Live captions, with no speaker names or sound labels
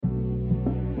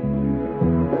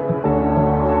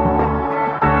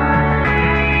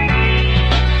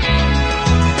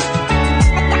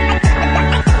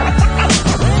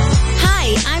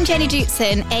Jenny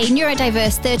Jutson, a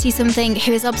neurodiverse 30-something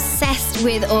who is obsessed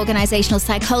with organisational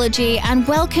psychology, and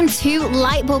welcome to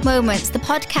Lightbulb Moments, the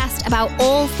podcast about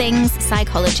all things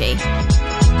psychology.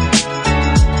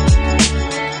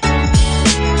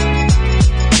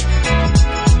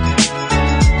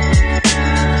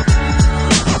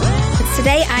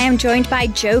 Today I am joined by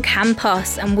Jo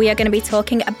Campos and we are going to be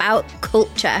talking about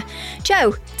culture.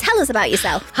 Jo, tell us about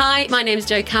yourself. Hi, my name is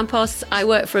Jo Campos. I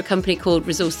work for a company called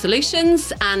Resource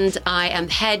Solutions and I am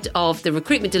head of the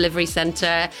Recruitment Delivery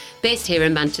Centre based here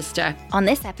in Manchester. On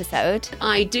this episode,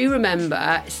 I do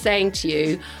remember saying to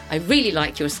you, I really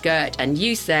like your skirt, and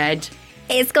you said,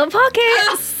 it's got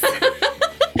pockets.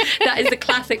 That is the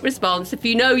classic response. If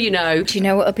you know, you know. Do you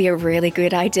know what would be a really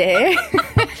good idea?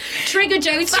 Trigger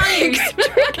Jo's values.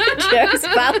 Trigger Jo's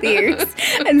values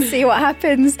and see what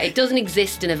happens. It doesn't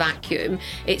exist in a vacuum.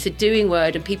 It's a doing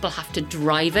word and people have to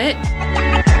drive it.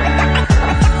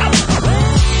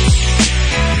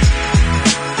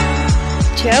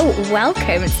 Jo,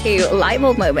 welcome to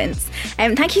Lightbulb Moments.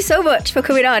 Thank you so much for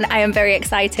coming on. I am very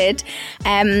excited.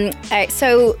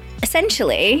 So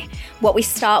essentially, what we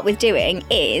start with doing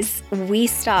is we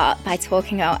start by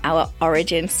talking about our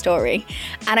origin story.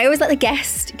 And I always let the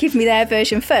guest give me their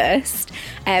version first.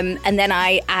 And then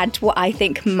I add what I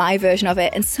think my version of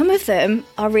it. And some of them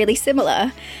are really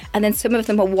similar. And then some of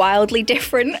them are wildly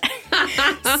different.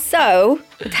 So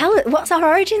tell us, what's our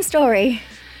origin story?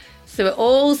 So it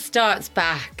all starts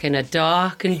back in a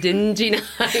dark and dingy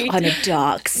night. On a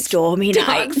dark, stormy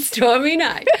night. Dark, stormy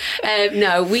night.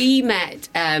 No, we met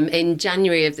in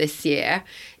January of this year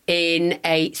in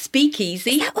a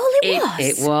speakeasy. Is that all it was?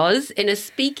 It was, in a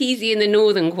speakeasy in the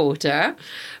Northern Quarter.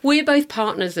 We're both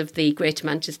partners of the Greater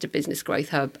Manchester Business Growth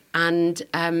Hub, and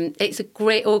it's a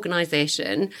great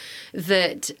organisation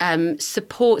that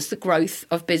supports the growth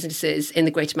of businesses in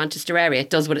the Greater Manchester area.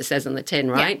 It does what it says on the tin,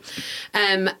 right?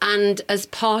 Yeah. And as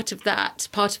part of that,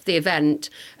 part of the event,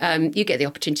 you get the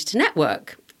opportunity to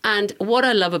network. And what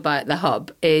I love about the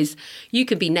hub is you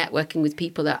can be networking with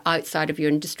people that are outside of your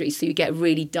industry. So you get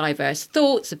really diverse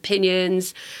thoughts,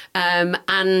 opinions.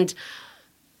 And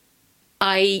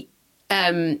I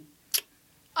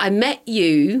met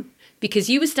you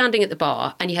because you were standing at the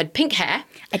bar and you had pink hair.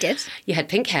 I did. You had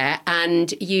pink hair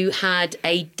and you had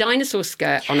a dinosaur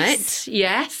skirt on it.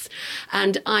 Yes.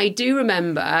 And I do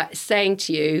remember saying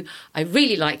to you, I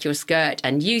really like your skirt.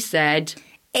 And you said,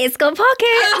 it's got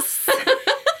pockets.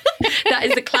 That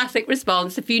is the classic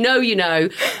response. If you know, you know.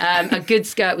 A good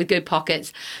skirt with good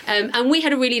pockets. And we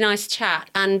had a really nice chat.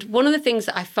 And one of the things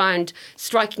that I found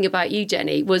striking about you,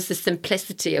 Jenny, was the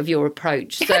simplicity of your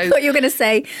approach. So I thought you were going to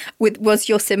say was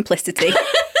your simplicity.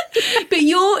 But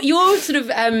your sort of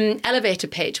elevator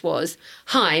pitch was,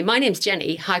 hi, my name's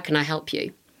Jenny. How can I help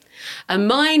you? And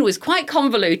mine was quite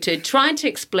convoluted, trying to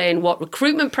explain what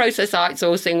recruitment process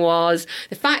outsourcing was,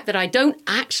 the fact that I don't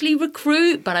actually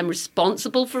recruit, but I'm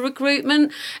responsible for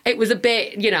recruitment. It was a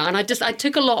bit, and I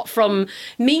took a lot from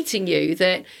meeting you,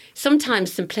 that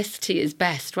sometimes simplicity is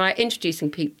best, right?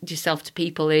 Introducing yourself to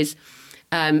people is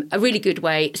a really good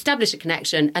way. Establish a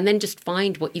connection and then just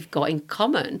find what you've got in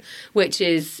common, which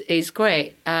is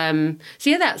great. So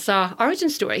yeah, that's our origin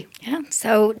story. Yeah.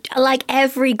 So like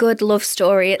every good love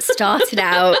story, it started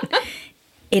out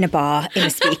in a bar, in a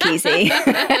speakeasy.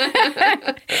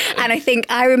 And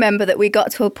I remember that we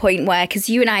got to a point where, because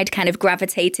you and I had kind of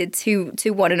gravitated to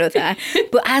one another,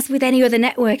 but as with any other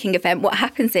networking event, what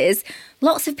happens is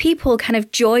lots of people kind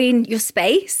of join your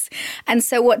space. And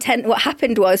so what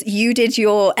happened was you did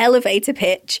your elevator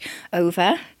pitch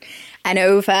over and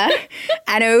over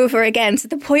and over again, to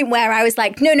the point where I was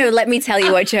like, no, let me tell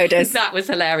you what Jo does. That was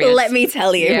hilarious. Let me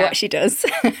tell you what she does.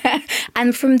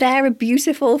 And from there, a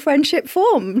beautiful friendship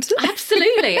formed.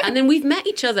 Absolutely. And then we've met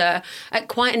each other at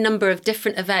quite a number of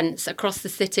different events across the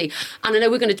city. And I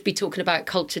know we're going to be talking about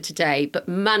culture today, but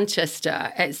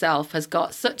Manchester itself has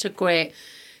got such a great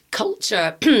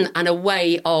culture and a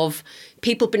way of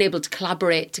people being able to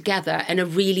collaborate together in a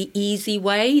really easy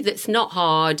way that's not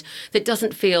hard, that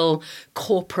doesn't feel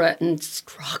corporate and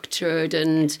structured,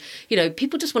 and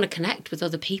people just want to connect with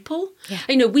other people.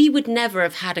 We would never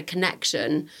have had a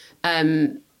connection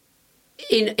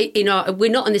in our,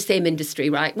 we're not in the same industry,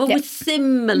 right? Well, we're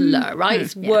similar, right?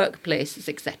 It's workplaces,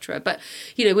 etc. But,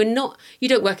 we're not, you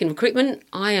don't work in recruitment.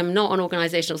 I am not an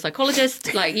organisational psychologist.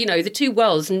 The two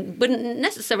worlds wouldn't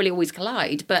necessarily always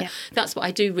collide. But that's what I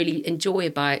do really enjoy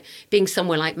about being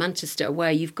somewhere like Manchester,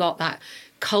 where you've got that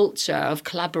culture of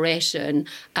collaboration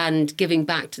and giving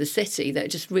back to the city that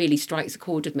just really strikes a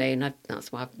chord with me. And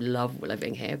that's why I love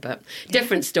living here. But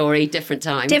different story, different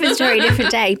time. Different story,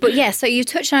 different day. But yeah, so you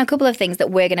touched on a couple of things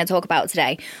that we're going to talk about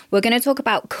today. We're going to talk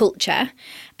about culture.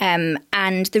 And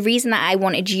the reason that I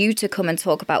wanted you to come and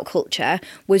talk about culture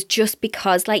was just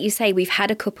because, like you say, we've had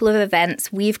a couple of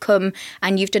events. We've come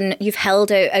and you've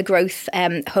held a growth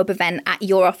hub event at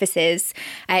your offices.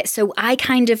 So I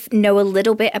kind of know a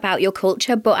little bit about your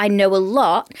culture, but I know a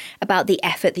lot about the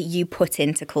effort that you put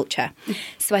into culture.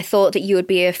 So I thought that you would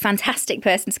be a fantastic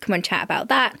person to come and chat about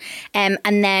that. And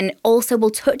then also we'll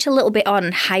touch a little bit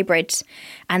on hybrid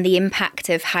and the impact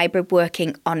of hybrid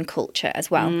working on culture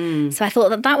as well. So I thought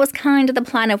that was kind of the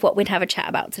plan of what we'd have a chat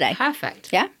about today.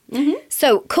 Perfect. Yeah? Mm-hmm.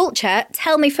 So culture,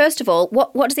 tell me first of all,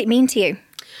 what does it mean to you?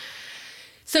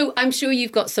 So I'm sure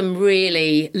you've got some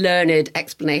really learned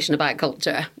explanation about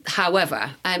culture.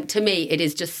 However, to me, it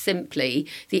is just simply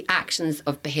the actions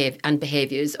of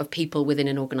behaviours of people within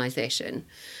an organisation.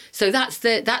 So that's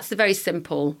the very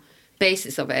simple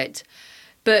basis of it.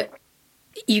 But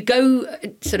you go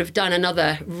sort of down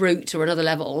another route or another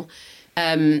level,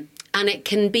 and it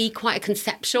can be quite a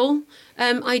conceptual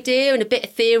idea and a bit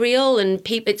ethereal, and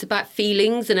it's about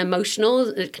feelings and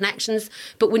emotional connections.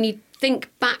 But when you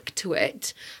think back to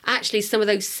it, actually some of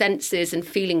those senses and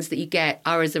feelings that you get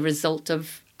are as a result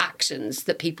of actions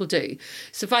that people do.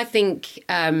 So if I think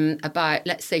about,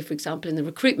 let's say, for example, in the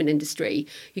recruitment industry,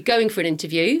 you're going for an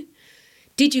interview.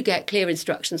 Did you get clear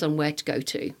instructions on where to go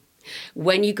to?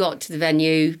 When you got to the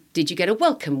venue, did you get a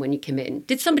welcome when you came in?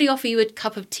 Did somebody offer you a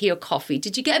cup of tea or coffee?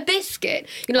 Did you get a biscuit?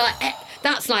 You know, like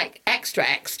that's like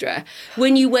extra.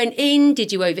 When you went in,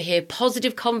 did you overhear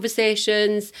positive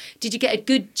conversations? Did you get a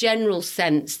good general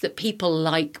sense that people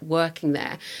like working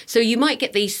there? So you might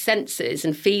get these senses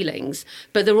and feelings,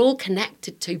 but they're all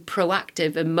connected to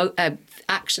proactive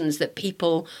actions that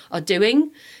people are doing.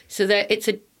 So that it's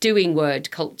a doing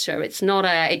word culture.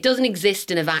 It doesn't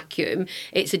exist in a vacuum.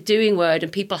 It's a doing word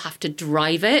and people have to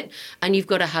drive it, and you've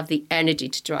got to have the energy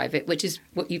to drive it, which is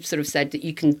what you've sort of said, that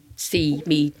you can see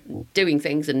me doing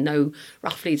things and know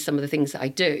roughly some of the things that I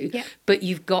do. Yeah. But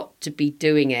you've got to be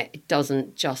doing it. It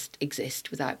doesn't just exist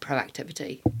without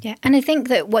proactivity. Yeah. And I think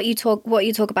that what you talk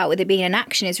about with it being an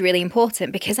action is really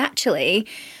important, because actually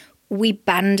we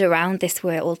band around this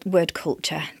word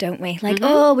culture, don't we? Like,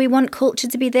 oh, we want culture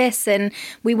to be this and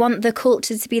we want the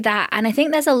culture to be that. And I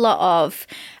think there's a lot of,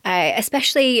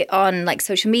 especially on like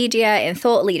social media and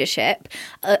thought leadership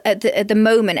at the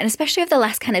moment, and especially over the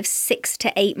last kind of 6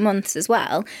 to 8 months as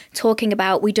well, talking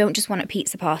about we don't just want a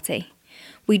pizza party.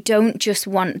 We don't just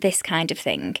want this kind of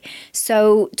thing.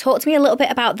 So talk to me a little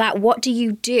bit about that. What do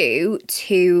you do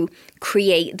to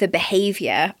create the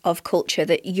behaviour of culture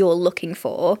that you're looking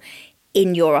for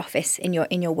in your office, in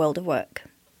your world of work?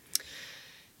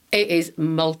 It is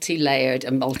multi-layered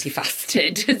and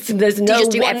multifaceted. There's no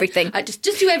just do everything. Just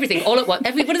do everything all at once.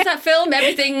 What is that film?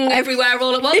 Everything, everywhere,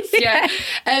 all at once. Yeah.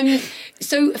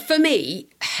 So for me,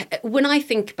 when I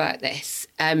think about this,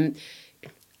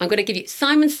 I'm going to give you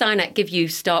Simon Sinek. Give you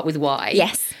start with why.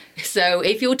 Yes. So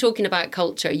if you're talking about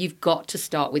culture, you've got to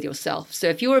start with yourself. So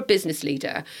if you're a business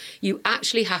leader, you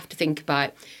actually have to think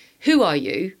about who are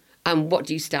you and what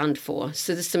do you stand for?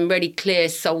 So there's some really clear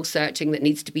soul searching that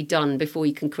needs to be done before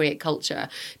you can create culture.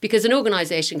 Because an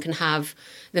organisation can have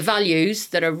the values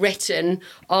that are written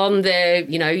on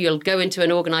you'll go into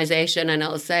an organisation and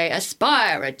it'll say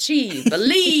aspire, achieve,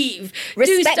 believe,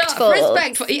 respectful.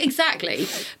 Exactly.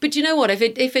 But you know what?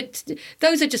 If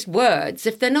those are just words,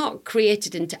 if they're not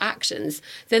created into actions,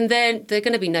 then they're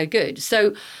going to be no good.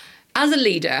 So as a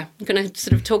leader, I'm going to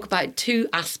sort of talk about 2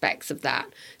 aspects of that.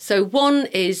 So one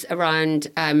is around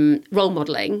role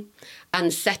modelling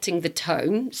and setting the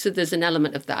tone. So there's an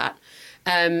element of that.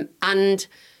 And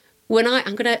when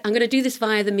I'm going to do this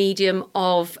via the medium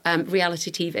of reality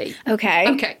TV.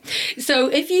 Okay. So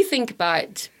if you think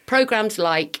about programs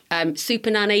like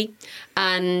Super Nanny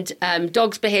and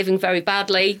dogs behaving very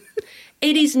badly,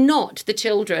 it is not the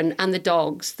children and the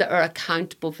dogs that are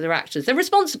accountable for their actions. They're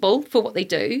responsible for what they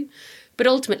do, but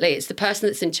ultimately it's the person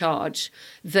that's in charge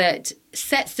that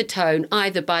sets the tone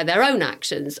either by their own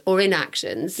actions or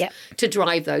inactions to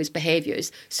drive those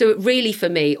behaviours. So it really, for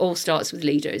me, all starts with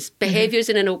leaders. Behaviours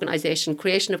in an organisation,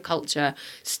 creation of culture,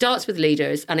 starts with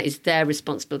leaders, and it is their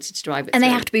responsibility to drive it. And they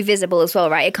have to be visible as well,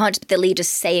 right? It can't just be the leaders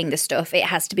saying the stuff. It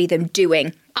has to be them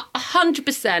doing.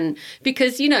 100%.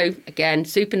 Because, again,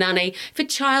 Super Nanny, if a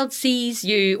child sees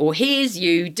you or hears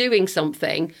you doing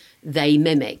something, they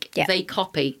mimic, they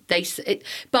copy.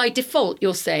 By default,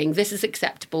 you're saying this is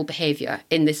acceptable behaviour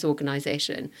in this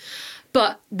organisation.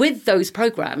 But with those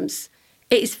programmes,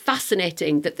 it is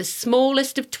fascinating that the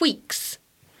smallest of tweaks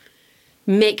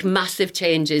make massive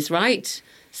changes, right?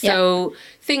 So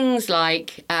things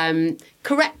like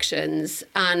corrections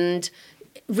and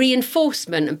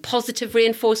reinforcement and positive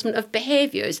reinforcement of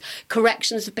behaviours,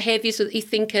 corrections of behaviours that you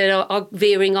think are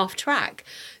veering off track.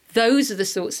 Those are the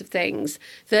sorts of things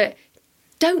that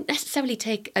don't necessarily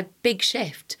take a big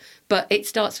shift, but it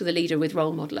starts with a leader with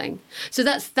role modelling. So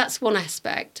that's one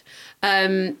aspect.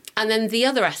 And then the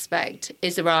other aspect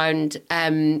is around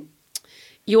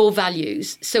your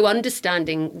values. So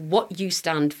understanding what you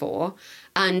stand for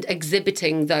and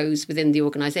exhibiting those within the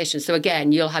organisation. So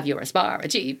again, you'll have your aspire,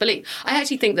 achieve, believe. I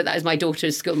actually think that is my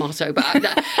daughter's school motto, but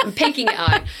I'm picking it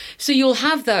out. So you'll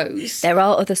have those. There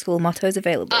are other school mottos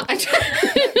available.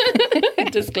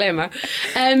 Disclaimer.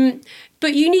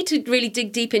 But you need to really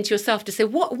dig deep into yourself to say,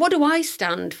 what do I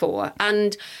stand for?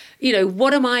 And,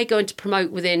 what am I going to promote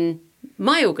within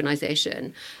my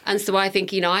organisation? And so I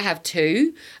think, I have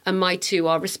two, and my two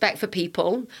are respect for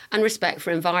people and respect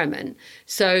for environment.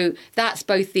 So that's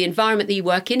both the environment that you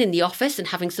work in the office and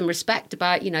having some respect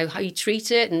about, how you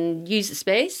treat it and use the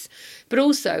space, but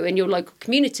also in your local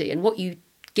community and what you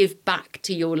give back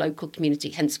to your local community,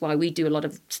 hence why we do a lot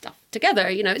of stuff together.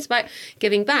 It's about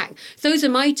giving back. So those are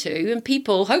my two, and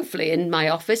people, hopefully, in my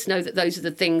office know that those are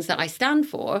the things that I stand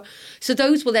for. So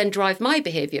those will then drive my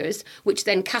behaviours, which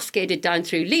then cascaded down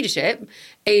through leadership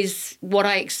is what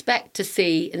I expect to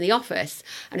see in the office.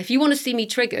 And if you want to see me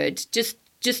triggered, just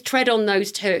tread on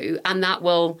those two, and that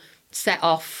will set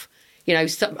off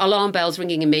some alarm bells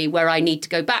ringing in me where I need to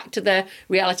go back to the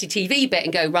reality TV bit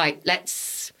and go, right,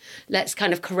 let's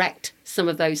kind of correct some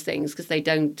of those things because they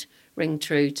don't ring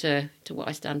true to what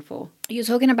I stand for. You're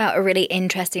talking about a really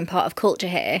interesting part of culture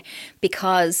here,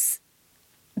 because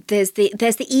there's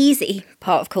the easy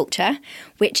part of culture,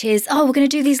 which is, we're going to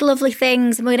do these lovely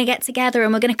things and we're going to get together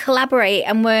and we're going to collaborate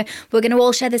and we're going to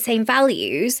all share the same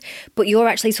values. But you're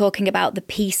actually talking about the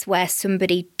piece where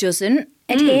somebody doesn't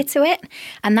adhere to it.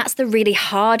 And that's the really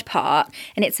hard part.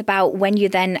 And it's about when you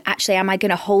then actually, am I going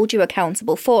to hold you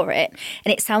accountable for it?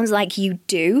 And it sounds like you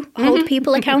do hold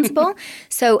people accountable.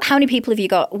 So how many people have you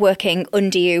got working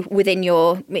under you in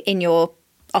your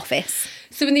office?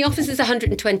 So in the office there's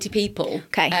 120 people.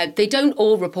 Okay. They don't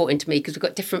all report into me because we've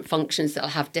got different functions that'll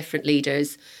have different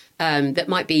leaders that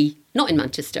might be not in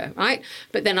Manchester, right?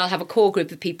 But then I'll have a core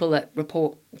group of people that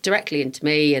report directly into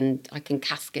me, and I can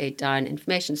cascade down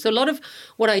information. So a lot of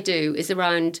what I do is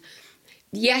around,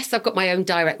 yes, I've got my own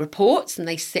direct reports and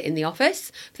they sit in the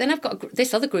office. But then I've got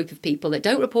this other group of people that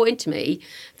don't report into me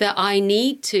that I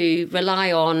need to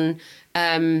rely on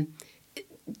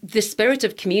the spirit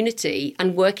of community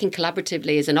and working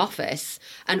collaboratively as an office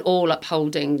and all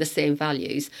upholding the same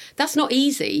values. That's not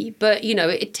easy, but,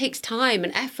 it takes time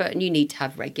and effort, and you need to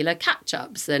have regular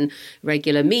catch-ups and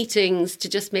regular meetings to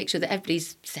just make sure that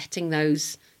everybody's setting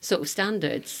those sort of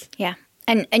standards. Yeah.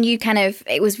 And you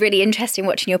it was really interesting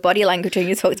watching your body language when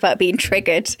you talked about being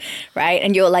triggered, right?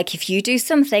 And you're like, if you do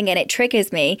something and it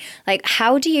triggers me, like,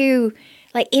 how do you...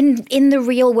 Like in the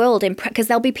real world, because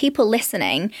there'll be people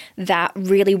listening that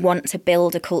really want to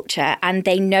build a culture and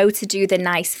they know to do the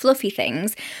nice fluffy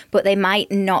things, but they might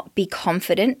not be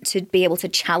confident to be able to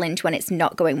challenge when it's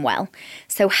not going well.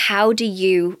 So how do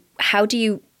you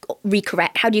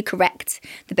recorrect? How do you correct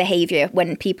the behaviour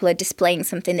when people are displaying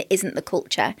something that isn't the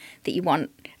culture that you want?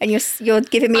 And you're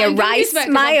giving me a wry smile.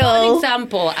 I've got an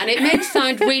example, and it may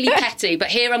sound really petty, but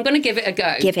here I'm going to give it a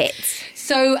go. Give it.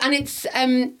 So, and it's.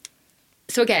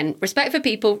 So again, respect for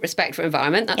people, respect for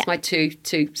environment. That's my two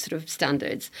sort of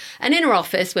standards. And in our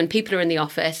office, when people are in the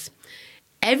office,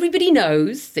 everybody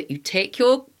knows that you take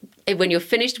when you're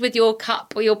finished with your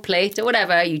cup or your plate or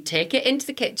whatever, you take it into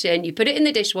the kitchen, you put it in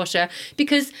the dishwasher,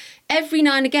 because every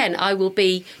now and again I will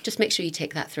just make sure you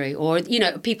take that through. Or,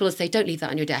 people will say, don't leave that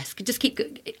on your desk. Just keep,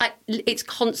 it's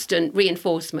constant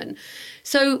reinforcement.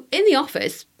 So in the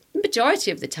office,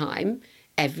 majority of the time,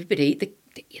 everybody,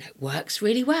 works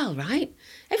really well, right?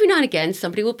 Every now and again,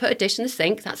 somebody will put a dish in the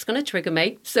sink. That's going to trigger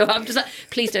me. So I'm just like,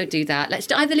 please don't do that. Let's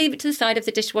either leave it to the side if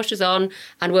the dishwasher's on,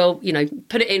 and we'll,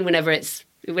 put it in whenever it's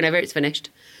finished.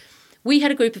 We had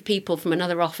a group of people from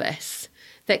another office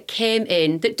that came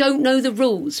in that don't know the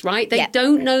rules, right? They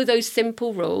don't know those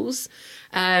simple rules.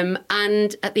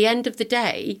 And at the end of the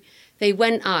day, they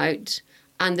went out,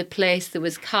 and there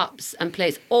was cups and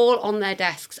plates all on their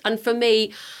desks. And for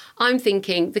me, I'm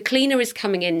thinking, the cleaner is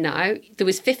coming in now. There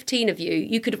was 15 of you.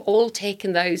 You could have all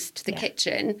taken those to the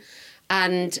kitchen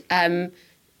and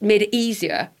made it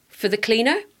easier for the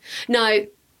cleaner. Now,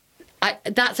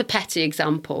 that's a petty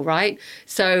example, right?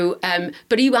 So,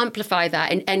 but you amplify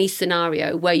that in any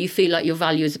scenario where you feel like your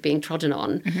values are being trodden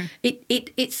on.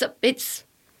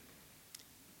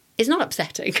 It's not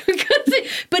upsetting,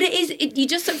 but it is. You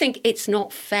just sort of think it's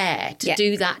not fair to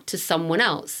do that to someone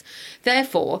else.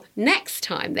 Therefore, next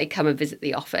time they come and visit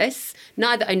the office,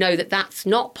 now that I know that that's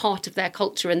not part of their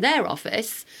culture in their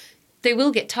office, they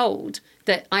will get told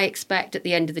that I expect at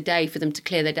the end of the day for them to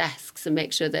clear their desks and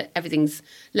make sure that everything's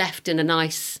left in a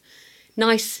nice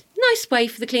way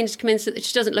for the cleaner to come in so that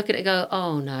she doesn't look at it and go,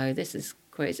 oh no, this is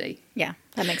crazy. Yeah,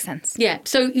 that makes sense. Yeah,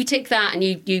 so you take that and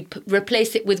you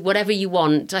replace it with whatever you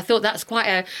want. I thought that's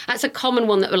a common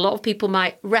one that a lot of people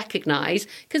might recognise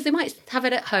because they might have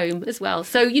it at home as well.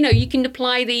 So, you can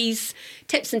apply these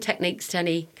tips and techniques to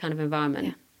any kind of environment.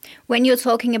 Yeah. When you're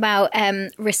talking about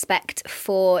respect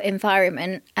for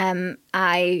environment,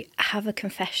 I have a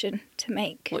confession to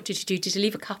make. What did you do? Did you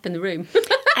leave a cup in the room?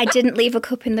 I didn't leave a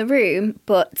cup in the room,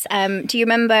 but do you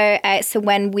remember, so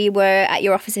when we were at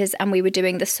your offices and we were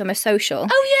doing the summer social?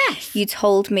 Oh, yes. You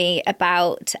told me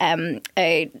about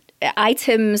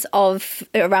items of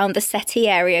around the settee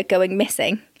area going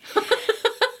missing.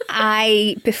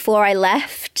 Before I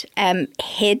left,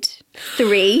 hid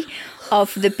 3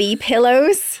 of the bee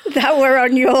pillows that were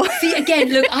on your... See, again,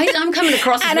 look, I'm coming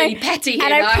across as really petty here.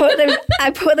 And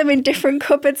I put them in different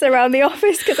cupboards around the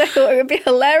office because I thought it would be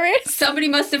hilarious. Somebody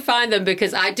must have found them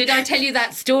because I tell you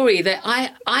that story that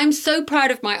I'm so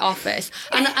proud of my office.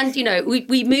 And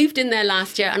we moved in there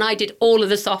last year and I did all of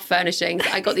the soft furnishings.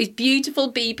 I got these beautiful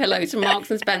bee pillows from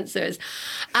Marks and Spencer's.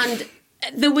 And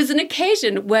there was an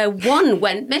occasion where one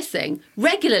went missing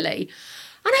regularly.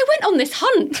 And I went on this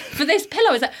hunt for this pillow.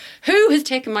 I was like, who has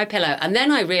taken my pillow? And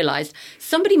then I realised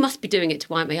somebody must be doing it to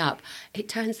wind me up. It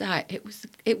turns out it was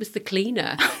the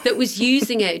cleaner that was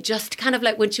using it just kind of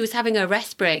like when she was having her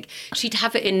rest break. She'd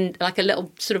have it in like a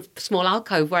little sort of small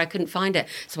alcove where I couldn't find it.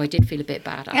 So I did feel a bit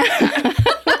bad after that.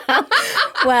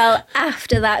 Well,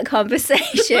 after that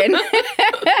conversation,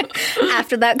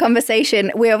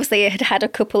 we obviously had a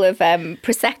couple of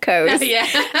Prosecco's. Yeah.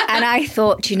 And I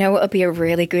thought, do you know what would be a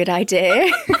really good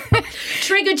idea?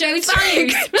 Trigger Jo's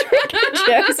values. Trigger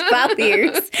Jo's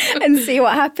values and see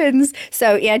what happens.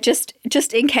 So, yeah, just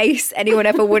in case anyone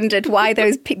ever wondered why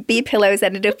those bee pillows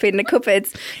ended up in the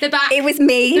cupboards. They're back. It was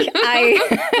me.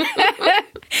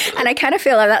 And I kind of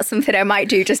feel like that's something I might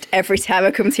do just every time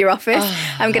I come to your office.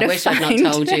 I'm going to find... I'd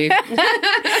not told you.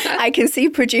 I can see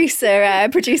producer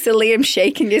Liam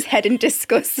shaking his head in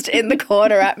disgust in the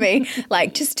corner at me.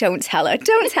 Like, just don't tell her.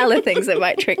 Don't tell her things that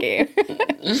might trigger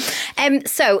you.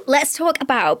 So let's talk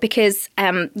about, because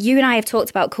you and I have talked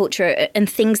about culture and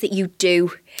things that you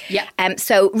do. Yeah.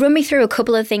 So run me through a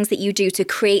couple of things that you do to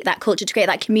create that culture, to create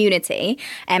that community,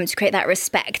 to create that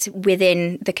respect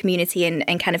within the community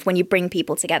and kind of when you bring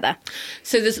people together.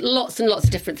 So there's lots and lots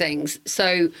of different things.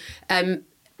 So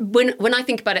when I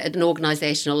think about it at an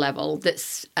organisational level,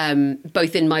 that's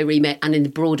both in my remit and in the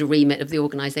broader remit of the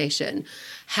organisation,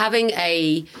 having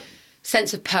a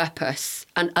sense of purpose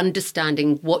and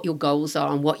understanding what your goals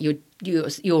are and what you're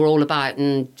all about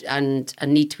and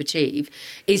need to achieve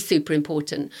is super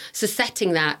important. So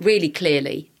setting that really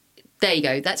clearly. There you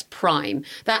go. That's prime.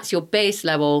 That's your base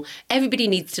level. Everybody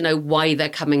needs to know why they're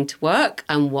coming to work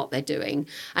and what they're doing,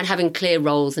 and having clear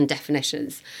roles and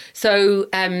definitions. So,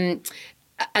 and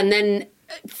then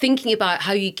thinking about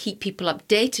how you keep people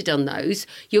updated on those,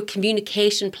 your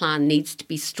communication plan needs to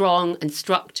be strong and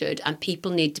structured, and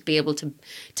people need to be able to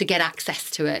get access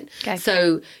to it. Okay.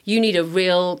 So you need a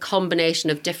real combination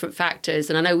of different factors.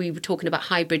 And I know we were talking about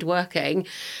hybrid working.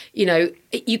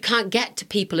 You can't get to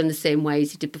people in the same way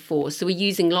as you did before. So we're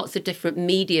using lots of different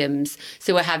mediums.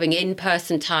 So we're having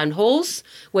in-person town halls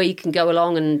where you can go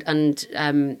along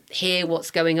and hear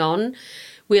what's going on.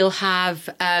 We'll have...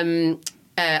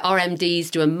 our MDs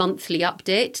do a monthly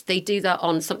update. They do that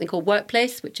on something called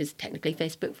Workplace, which is technically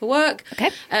Facebook for Work.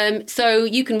 Okay. So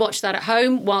you can watch that at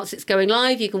home whilst it's going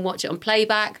live. You can watch it on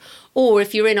playback. Or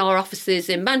if you're in our offices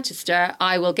in Manchester,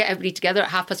 I will get everybody together at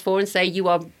 4:30 and say, you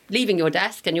are leaving your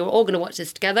desk and you're all going to watch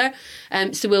this together.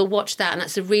 So we'll watch that. And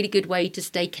that's a really good way to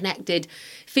stay connected,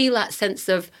 feel that sense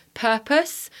of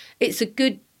purpose. It's a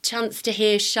good chance to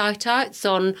hear shout outs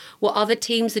on what other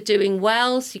teams are doing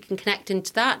well, so you can connect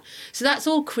into that. So that's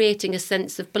all creating a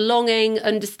sense of belonging,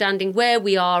 understanding where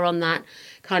we are on that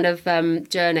kind of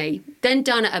journey. Then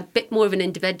down at a bit more of an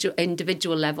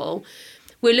individual level,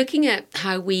 we're looking at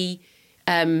how we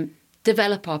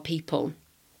develop our people.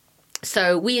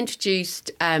 So we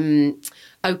introduced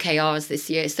OKRs this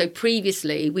year. So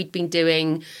previously we'd been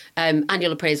doing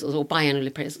annual appraisals or biannual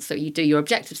appraisals. So you do your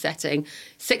objective setting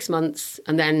 6 months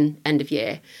and then end of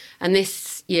year. And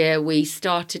this year we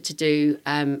started to do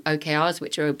OKRs,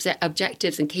 which are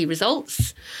objectives and key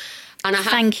results. And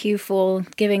thank you for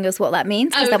giving us what that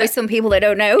means, because there'll be some people that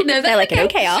don't know. No, they're like,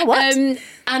 okay. an OKR, what?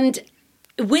 And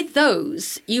with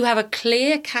those, you have a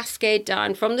clear cascade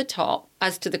down from the top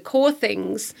as to the core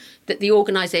things that the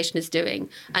organisation is doing,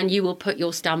 and you will put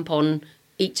your stamp on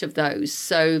each of those.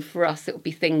 So for us, it will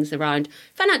be things around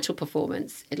financial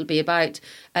performance. It'll be about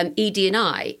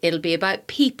ED&I. It'll be about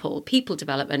people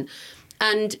development.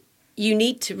 And you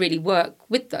need to really work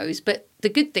with those. But the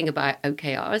good thing about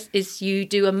OKRs is you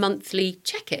do a monthly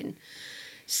check-in.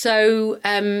 So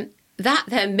that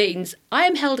then means I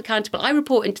am held accountable. I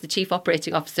report into the Chief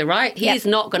Operating Officer, right? He is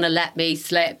not going to let me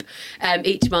slip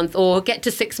each month or get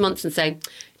to 6 months and say,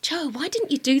 Jo, why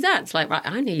didn't you do that? It's like, right,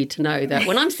 I need to know that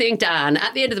when I'm seeing Dan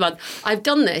at the end of the month, I've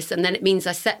done this, and then it means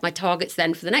I set my targets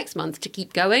then for the next month to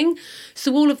keep going.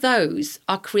 So all of those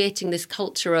are creating this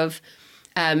culture of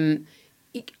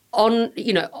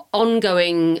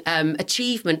ongoing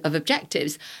achievement of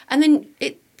objectives. And then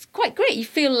it's quite great. You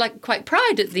feel like quite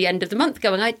proud at the end of the month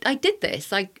going, I did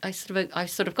this. I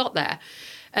sort of got there.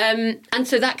 And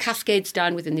so that cascades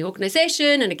down within the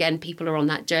organisation. And again, people are on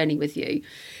that journey with you.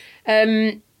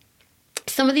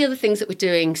 Some of the other things that we're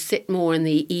doing sit more in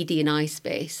the ED&I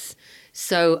space.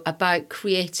 So about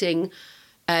creating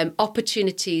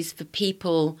opportunities for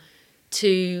people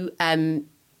to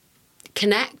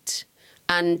connect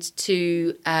and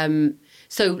to,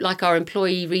 so like our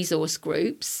employee resource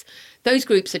groups, those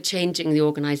groups are changing the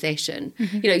organisation.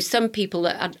 Mm-hmm. You know, some people,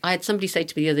 I had somebody say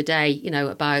to me the other day, you know,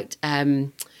 about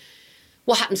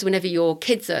what happens whenever your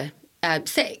kids are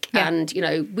sick, and you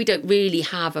know, we don't really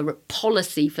have a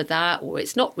policy for that, or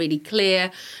it's not really clear.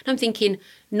 And I'm thinking,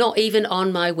 not even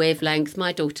on my wavelength.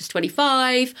 My daughter's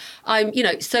 25.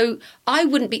 So I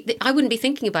wouldn't be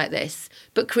thinking about this,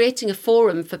 but creating a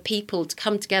forum for people to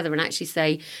come together and actually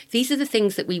say, these are the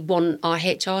things that we want our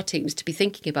HR teams to be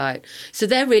thinking about. So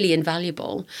they're really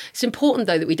invaluable. It's important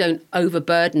though that we don't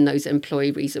overburden those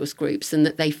employee resource groups, and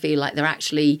that they feel like they're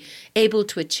actually able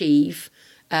to achieve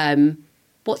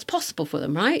what's possible for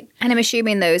them, right? And I'm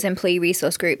assuming those employee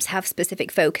resource groups have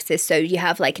specific focuses. So you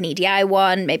have like an EDI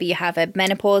one, maybe you have a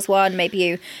menopause one,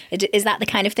 is that the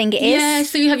kind of thing it is? Yeah,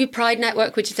 so you have your Pride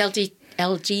Network, which is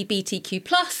LGBTQ+.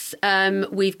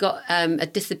 We've got a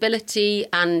disability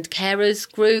and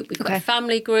carers group. We've got a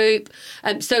family group.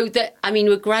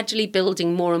 We're gradually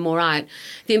building more and more out.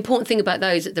 The important thing about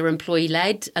those is that they're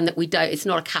employee-led, and that it's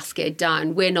not a cascade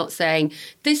down. We're not saying,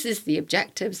 this is the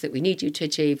objectives that we need you to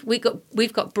achieve. We've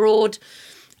got broad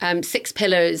 6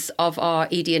 pillars of our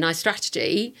ED&I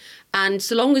strategy. And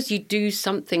so long as you do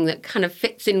something that kind of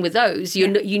fits in with those, you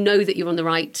know that you're on the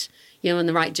right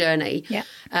journey. Yeah.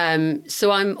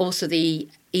 So I'm also the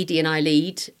ED&I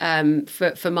lead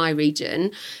for my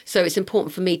region. So it's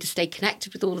important for me to stay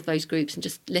connected with all of those groups and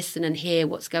just listen and hear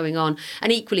what's going on,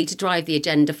 and equally to drive the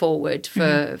agenda forward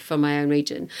for my own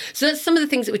region. So that's some of the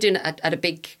things that we're doing at a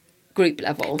big group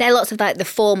level. There are lots of like the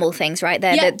formal things, right?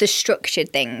 They're the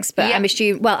structured things. But I'm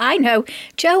assuming, I know,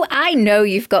 Jo, I know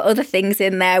you've got other things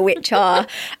in there which are,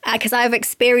 because I've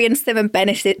experienced them and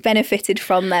benefited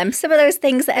from them. Some of those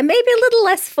things that are maybe a little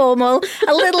less formal,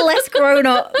 a little less grown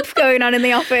up going on in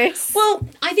the office. Well,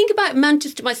 I think about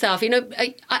Manchester myself, you know,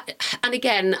 and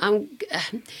again,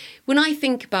 when I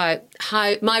think about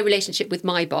how my relationship with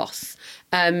my boss,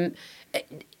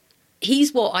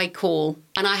 he's what I call,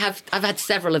 and I've had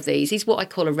several of these, he's what I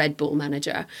call a Red Bull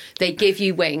manager. They give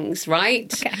you wings,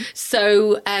 right? Okay.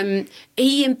 So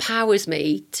he empowers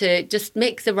me to just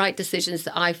make the right decisions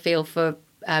that I feel for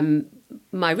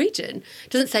my region.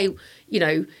 Doesn't say, you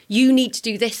know, you need to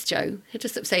do this, Jo. He'll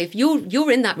just say, if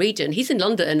you're in that region, he's in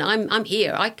London, I'm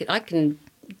here, I can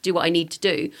do what I need to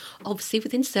do, obviously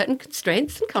within certain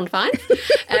constraints and confines,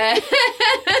 because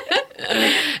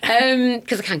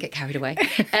I can't get carried away.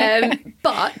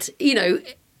 But, you know,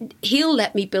 he'll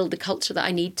let me build the culture that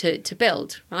I need to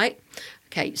build, right?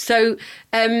 Okay, so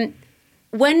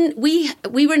when we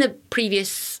were in a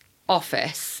previous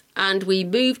office and we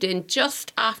moved in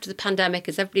just after the pandemic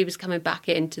as everybody was coming back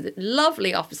into the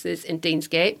lovely offices in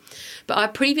Deansgate, but our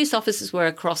previous offices were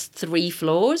across 3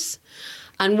 floors.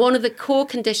 And one of the core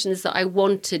conditions that I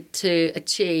wanted to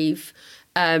achieve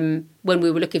when we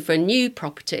were looking for a new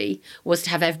property was to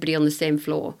have everybody on the same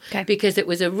floor. Okay. Because it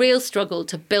was a real struggle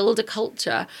to build a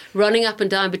culture running up and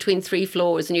down between 3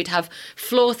 floors. And you'd have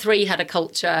floor 3 had a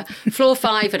culture, floor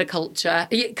 5 had a culture,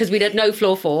 because we had no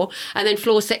floor 4, and then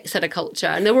floor 6 had a culture.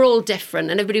 And they were all different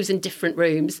and everybody was in different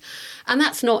rooms. And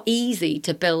that's not easy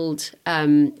to build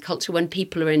culture when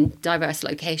people are in diverse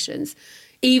locations,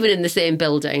 even in the same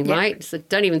building, right? So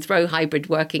don't even throw hybrid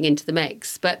working into the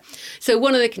mix. But so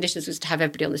one of the conditions was to have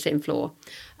everybody on the same floor.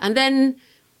 And then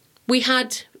we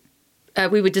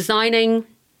were designing,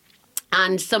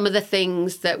 and some of the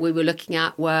things that we were looking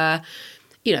at were,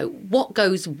 what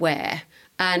goes where?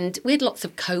 And we had lots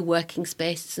of co-working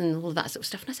spaces and all that sort of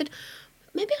stuff. And I said,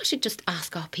 maybe I should just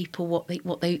ask our people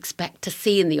what they expect to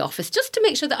see in the office, just to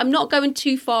make sure that I'm not going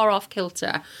too far off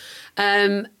kilter.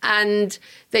 And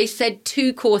they said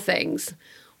 2 core things.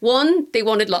 One, they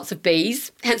wanted lots of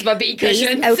bees, hence my bee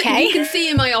cushions. Okay. You can see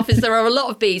in my office there are a lot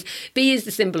of bees. Bee is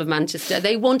the symbol of Manchester.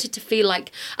 They wanted to feel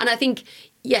like, and I think,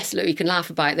 yes, Lou, you can laugh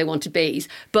about it, they wanted bees,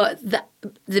 but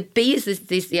the bee is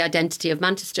the identity of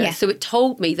Manchester. Yeah. So it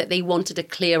told me that they wanted a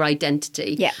clear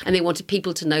identity, yeah. and they wanted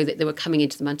people to know that they were coming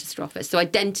into the Manchester office. So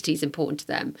identity is important to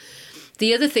them.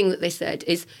 The other thing that they said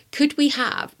is, could we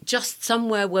have just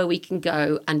somewhere where we can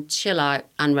go and chill out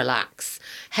and relax?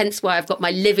 Hence why I've got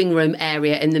my living room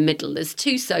area in the middle. There's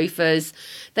 2 sofas.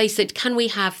 They said, can we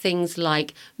have things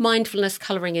like mindfulness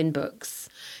colouring in books?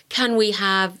 Can we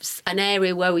have an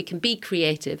area where we can be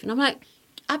creative? And I'm like,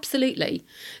 absolutely.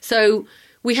 So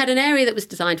we had an area that was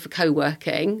designed for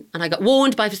co-working, and I got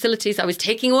warned by facilities I was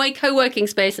taking away co-working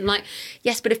space. And I'm like,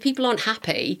 yes, but if people aren't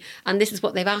happy and this is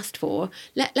what they've asked for,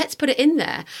 let's put it in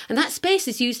there. And that space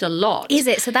is used a lot. Is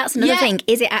it? So that's another thing.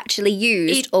 Is it actually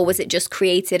used, or was it just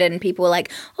created and people were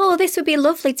like, oh, this would be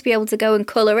lovely to be able to go and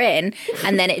colour in,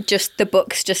 and then the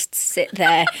books just sit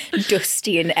there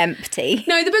dusty and empty?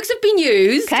 No, the books have been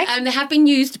used, okay. And they have been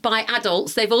used by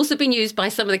adults. They've also been used by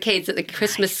some of the kids at the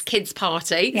Christmas kids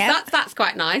party. Yep. So that's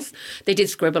quite nice. They did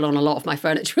scribble on a lot of my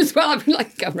furniture as well. I've been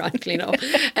like, go around and clean up.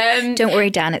 Don't worry,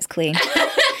 Dan, it's clean.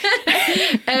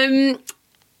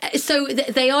 So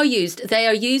they are used. They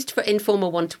are used for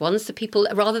informal one-to-ones. So people,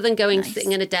 rather than going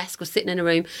sitting in a desk or sitting in a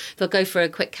room, they'll go for a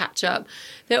quick catch-up.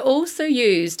 They're also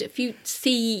used, if you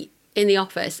see in the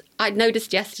office, I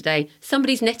noticed yesterday,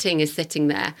 somebody's knitting is sitting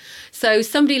there. So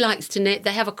somebody likes to knit.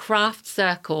 They have a craft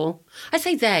circle. I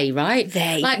say they, right?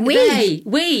 They. Like We.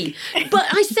 We. But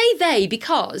I say they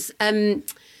because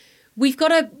we've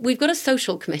got a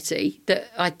social committee that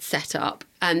I'd set up,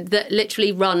 and that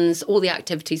literally runs all the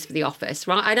activities for the office,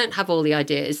 right? I don't have all the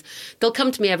ideas. They'll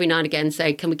come to me every now and again and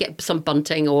say, can we get some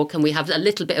bunting, or can we have a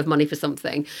little bit of money for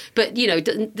something? But,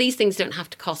 these things don't have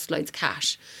to cost loads of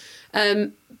cash.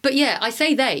 But yeah, I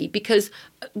say they because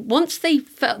once they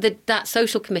felt that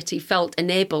social committee felt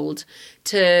enabled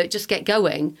to just get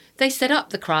going, they set up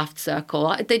the craft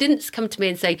circle. They didn't come to me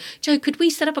and say, Jo, could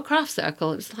we set up a craft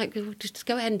circle? It was like, just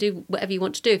go ahead and do whatever you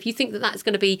want to do. If you think that that's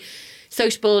going to be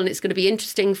sociable and it's going to be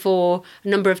interesting for a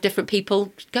number of different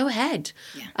people, go ahead.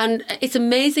 Yeah. And it's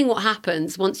amazing what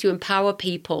happens once you empower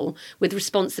people with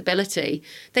responsibility.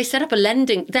 They set up a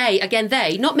lending, they,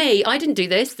 not me, I didn't do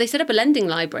this. They set up a lending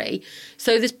library.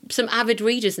 So there's some avid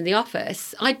readers in the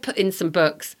office. I'd put in some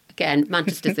books, again,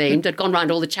 Manchester themed. I'd gone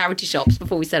around all the charity shops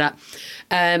before we set up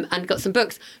and got some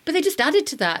books. But they just added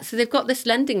to that. So they've got this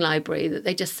lending library that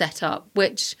they just set up,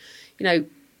 which,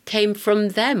 came from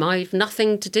them. I've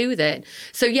nothing to do with it.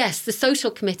 So yes, the social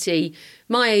committee,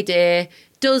 my idea,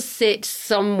 does sit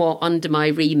somewhat under my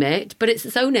remit, but it's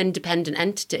its own independent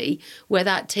entity where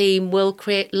that team will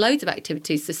create loads of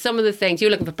activities. So some of the things,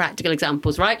 you're looking for practical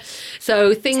examples, right?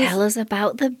 So things... Tell us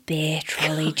about the beer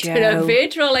trolley, Jo. Beer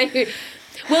trolley.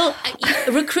 Well,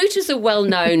 recruiters are well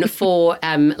known for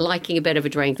liking a bit of a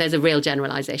drink. There's a real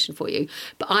generalisation for you.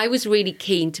 But I was really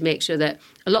keen to make sure that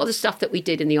a lot of the stuff that we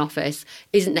did in the office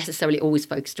isn't necessarily always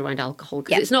focused around alcohol,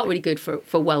 because it's not really good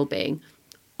for well-being.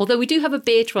 Although we do have a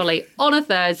beer trolley on a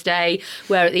Thursday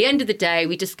where at the end of the day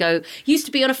we just go, used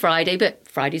to be on a Friday, but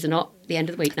Fridays are not the end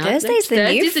of the week now. Thursday's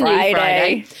the new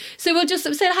Friday. So we'll just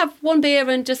have one beer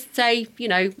and just say,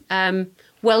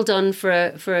 well done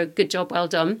for a good job, well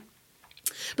done.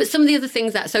 But some of the other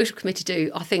things that social committee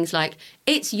do are things like,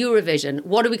 it's Eurovision.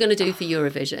 What are we going to do for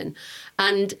Eurovision?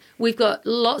 And we've got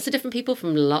lots of different people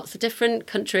from lots of different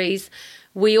countries.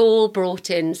 We all brought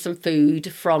in some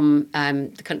food from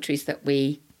the countries that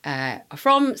we are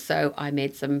from. So I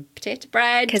made some potato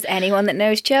bread. Because anyone that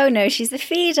knows Jo knows she's a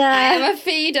feeder. I am a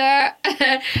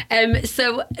feeder.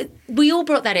 So we all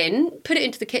brought that in, put it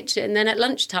into the kitchen. Then at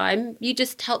lunchtime, you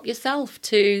just help yourself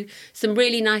to some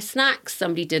really nice snacks.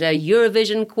 Somebody did a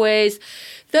Eurovision quiz.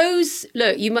 Those,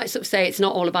 look, you might sort of say it's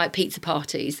not all about pizza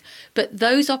parties, but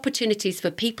those opportunities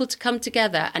for people to come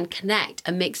together and connect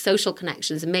and make social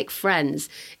connections and make friends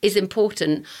is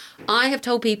important. I have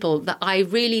told people that I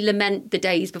really lament the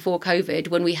days before COVID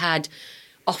when we had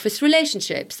office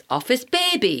relationships, office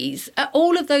babies,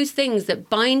 all of those things that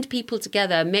bind people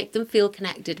together, make them feel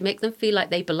connected, make them feel like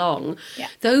they belong. Yeah.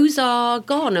 Those are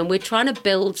gone, and we're trying to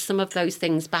build some of those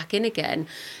things back in again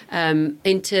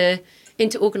into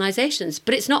organisations.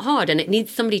 But it's not hard, and it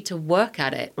needs somebody to work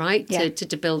at it, right? Yeah.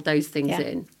 To build those things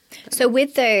in. So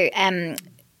with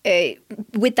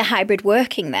the hybrid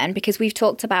working then, because we've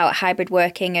talked about hybrid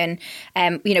working and,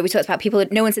 we talked about people,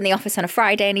 no one's in the office on a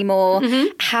Friday anymore. Mm-hmm.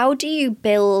 How do you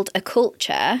build a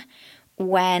culture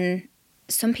when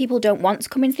some people don't want to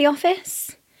come into the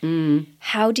office?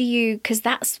 How do you, because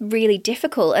that's really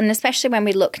difficult. And especially when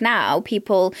we look now,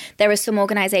 there are some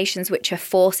organisations which are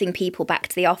forcing people back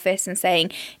to the office and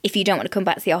saying, if you don't want to come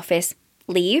back to the office,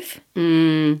 leave.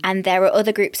 And there are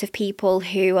other groups of people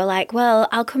who are like, well,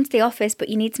 I'll come to the office, but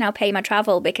you need to now pay my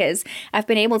travel because I've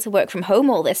been able to work from home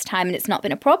all this time and it's not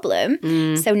been a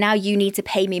problem. So now you need to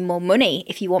pay me more money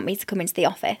if you want me to come into the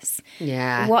office.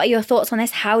 Yeah. What are your thoughts on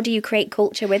this? How do you create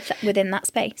culture within that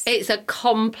space? It's a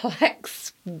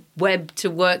complex web to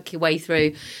work your way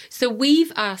through. So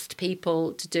we've asked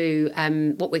people to do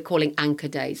what we're calling anchor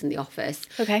days in the office.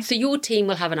 Okay. So your team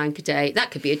will have an anchor day. That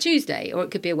could be a Tuesday, or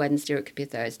it could be a Wednesday, or it could be a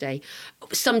Thursday.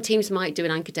 Some teams might do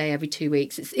an anchor day every 2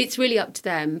 weeks. It's really up to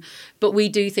them. But we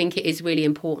do think it is really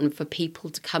important for people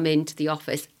to come into the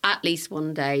office at least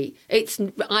one day.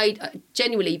 I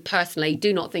genuinely, personally,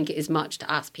 do not think it is much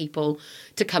to ask people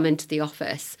to come into the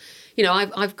office.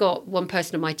 I've got one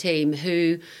person on my team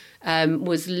who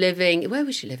was living, where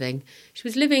was she living? She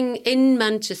was living in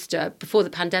Manchester before the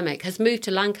pandemic, has moved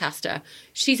to Lancaster.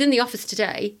 She's in the office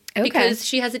today because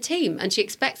she has a team and she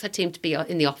expects her team to be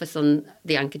in the office on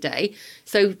the anchor day.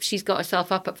 So she's got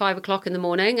herself up at 5 o'clock in the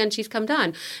morning and she's come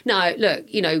down. Now, look,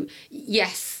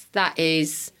 yes, that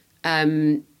is,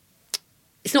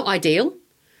 it's not ideal,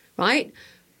 right?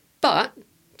 But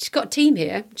she's got a team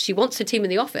here. She wants a team in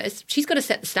the office. She's got to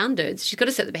set the standards. She's got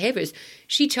to set the behaviours.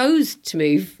 She chose to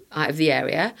move out of the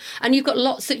area. And you've got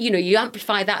lots of, you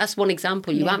amplify that. That's one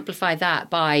example. You amplify that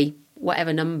by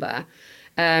whatever number.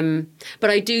 But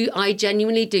I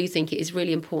genuinely do think it is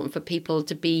really important for people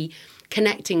to be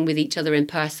connecting with each other in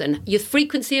person. Your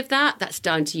frequency of that's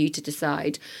down to you to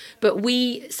decide. But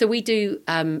we do,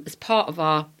 as part of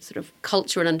our sort of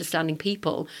culture and understanding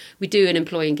people, we do an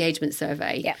employee engagement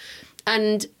survey. Yeah.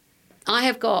 And I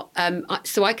have got,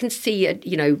 so I can see,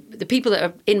 the people that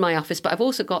are in my office, but I've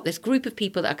also got this group of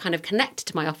people that are kind of connected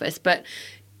to my office. But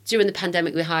during the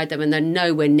pandemic, we hired them and they're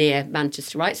nowhere near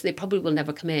Manchester, right? So they probably will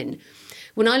never come in.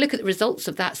 When I look at the results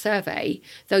of that survey,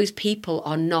 those people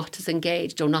are not as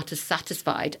engaged or not as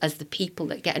satisfied as the people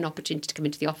that get an opportunity to come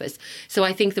into the office. So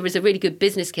I think there is a really good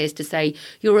business case to say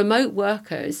your remote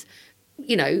workers,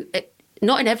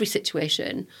 not in every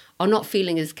situation, are not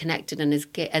feeling as connected and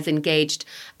as engaged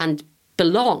and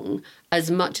belong as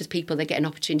much as people that get an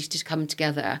opportunity to come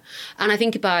together. And I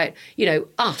think about,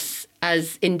 us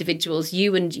as individuals,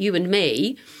 you and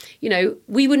me,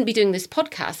 we wouldn't be doing this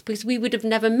podcast because we would have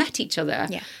never met each other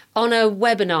on a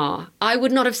webinar. I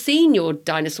would not have seen your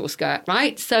dinosaur skirt,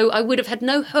 right? So I would have had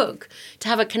no hook to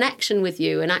have a connection with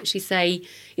you and actually say,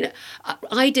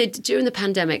 I did, during the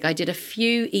pandemic, I did a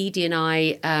few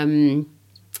ED&I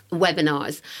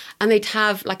webinars and they'd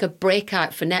have like a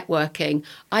breakout for networking.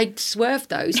 I'd swerve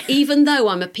those, even though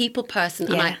I'm a people person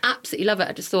and I absolutely love it.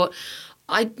 I just thought,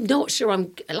 I'm not sure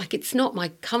it's not my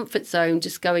comfort zone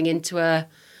just going into a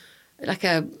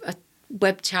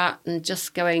web chat and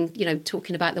just going,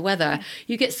 talking about the weather.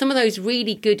 You get some of those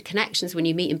really good connections when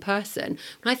you meet in person.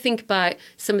 When I think about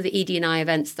some of the ED&I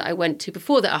events that I went to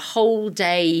before that are whole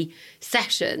day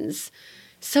sessions,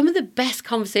 some of the best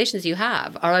conversations you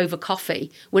have are over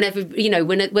coffee. Whenever,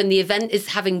 when the event is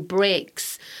having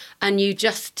breaks and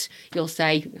you'll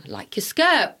say, I like your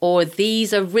skirt, or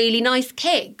these are really nice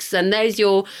kicks. And there's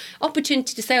your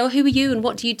opportunity to say, oh, who are you and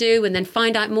what do you do? And then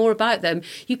find out more about them.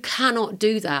 You cannot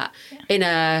do that in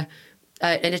a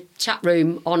chat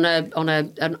room on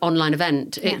an online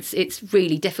event. Yeah. It's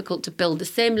really difficult to build the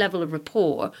same level of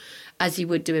rapport as you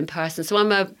would do in person. So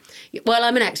I'm an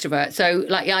extrovert. So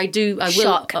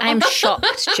I'm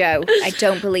shocked, Jo. I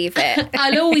don't believe it.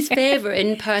 I'll always favour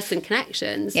in-person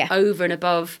connections over and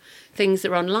above things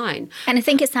that are online. And I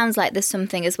think it sounds like there's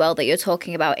something as well that you're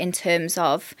talking about in terms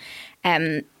of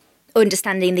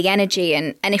understanding the energy.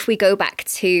 And if we go back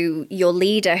to your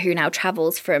leader who now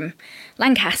travels from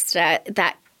Lancaster,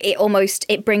 that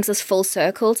it brings us full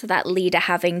circle to that leader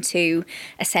having to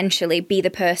essentially be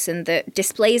the person that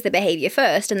displays the behavior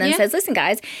first and then says, listen,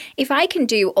 guys, if I can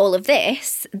do all of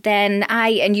this, then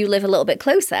and you live a little bit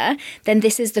closer, then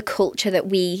this is the culture that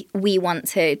we want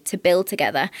to build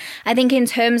together. I think in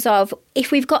terms of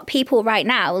if we've got people right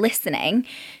now listening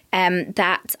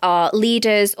that are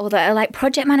leaders or that are like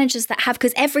project managers that have,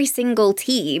 because every single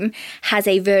team has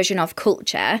a version of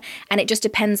culture and it just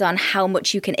depends on how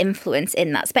much you can influence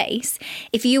in that space.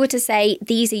 If you were to say,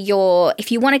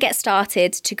 if you want to get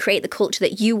started to create the culture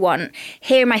that you want,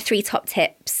 here are my 3 top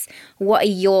tips. What are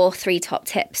your 3 top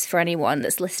tips for anyone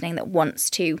that's listening that wants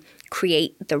to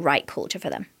create the right culture for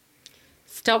them?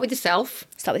 Start with yourself.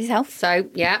 So,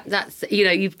 yeah, that's,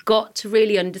 you've got to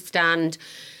really understand,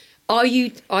 are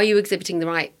you exhibiting the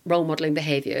right role modelling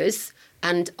behaviours,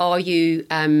 and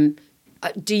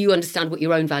do you understand what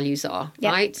your own values are,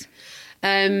 right?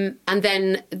 And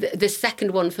then the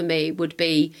second one for me would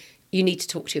be, you need to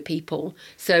talk to your people.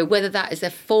 So whether that is a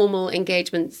formal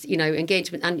engagement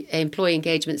and employee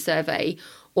engagement survey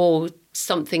or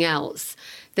something else,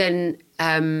 then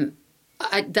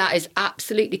that is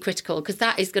absolutely critical, because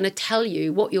that is going to tell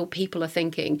you what your people are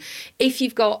thinking. If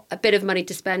you've got a bit of money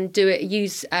to spend, do it.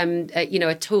 Use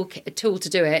a tool to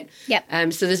do it.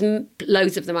 Yep. So there's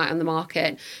loads of them out on the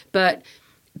market, but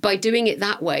by doing it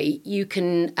that way, you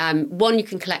can one, you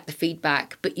can collect the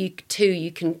feedback, but you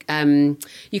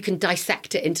can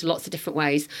dissect it into lots of different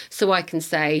ways. So I can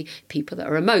say people that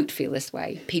are remote feel this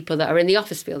way, people that are in the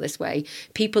office feel this way,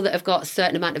 people that have got a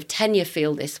certain amount of tenure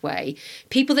feel this way,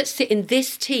 people that sit in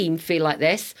this team feel like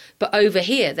this, but over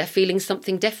here they're feeling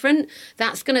something different.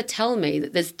 That's going to tell me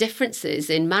that there's differences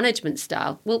in management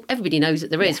style. Well, everybody knows that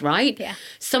there is, right? Yeah.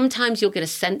 Sometimes you'll get a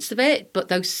sense of it, but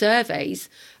those surveys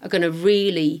are going to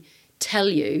really tell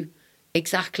you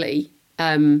exactly,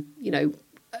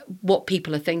 what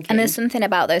people are thinking. And there's something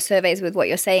about those surveys with what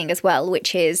you're saying as well,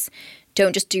 which is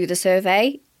don't just do the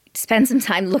survey, spend some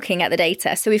time looking at the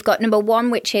data. So we've got number 1,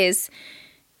 which is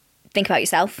think about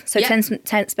yourself. So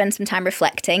spend some time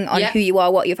reflecting on who you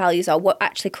are, what your values are, what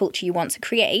actually culture you want to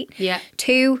create.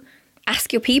 2,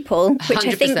 ask your people, which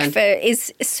 100%. I think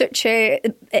is such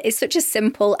a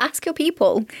simple, ask your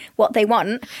people what they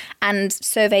want and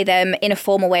survey them in a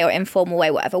formal way or informal way,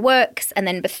 whatever works. And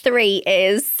then number 3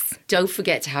 is... Don't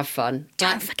forget to have fun.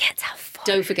 Don't forget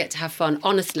to have fun.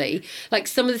 Honestly. Like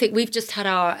some of the things, we've just had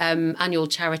our annual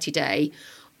charity day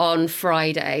on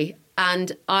Friday,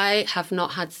 and I have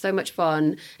not had so much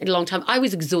fun in a long time. I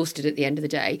was exhausted at the end of the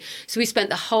day. So we spent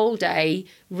the whole day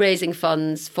raising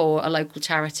funds for a local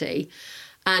charity.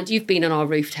 And you've been on our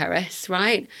roof terrace,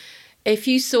 right? If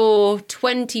you saw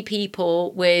 20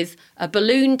 people with a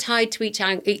balloon tied to each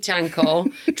ankle,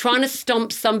 trying to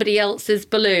stomp somebody else's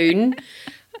balloon,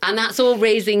 and that's all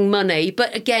raising money.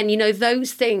 But again,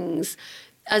 those things...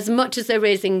 As much as they're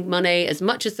raising money, as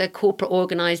much as they're corporate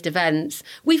organised events,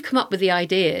 we've come up with the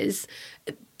ideas.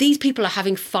 These people are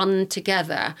having fun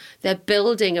together. They're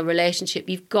building a relationship.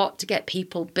 You've got to get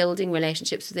people building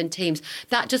relationships within teams.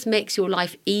 That just makes your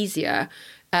life easier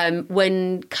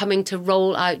when coming to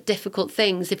roll out difficult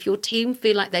things. If your team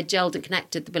feel like they're gelled and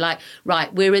connected, they'll be like,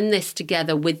 right, we're in this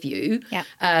together with you,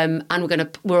 and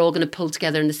we're all going to pull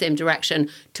together in the same direction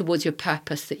towards your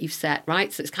purpose that you've set,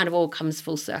 right? So it's kind of all comes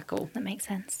full circle. That makes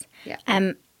sense.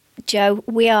 Yeah. Jo,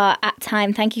 we are at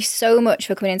time. Thank you so much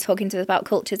for coming and talking to us about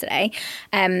culture today.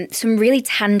 Some really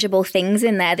tangible things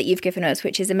in there that you've given us,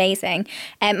 which is amazing.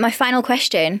 My final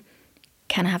question,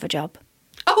 can I have a job?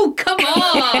 Oh, come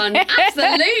on.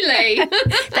 Absolutely.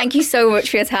 Thank you so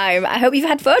much for your time. I hope you've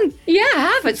had fun. Yeah, I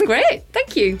have. It's great.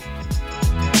 Thank you.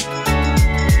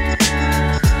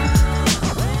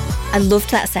 I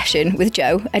loved that session with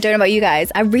Jo. I don't know about you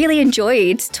guys. I really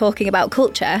enjoyed talking about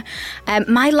culture.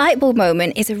 My light bulb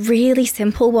moment is a really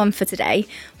simple one for today,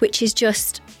 which is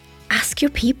just ask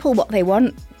your people what they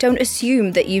want. Don't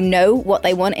assume that you know what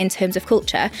they want in terms of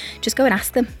culture. Just go and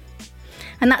ask them.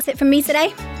 And that's it from me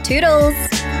today. Toodles!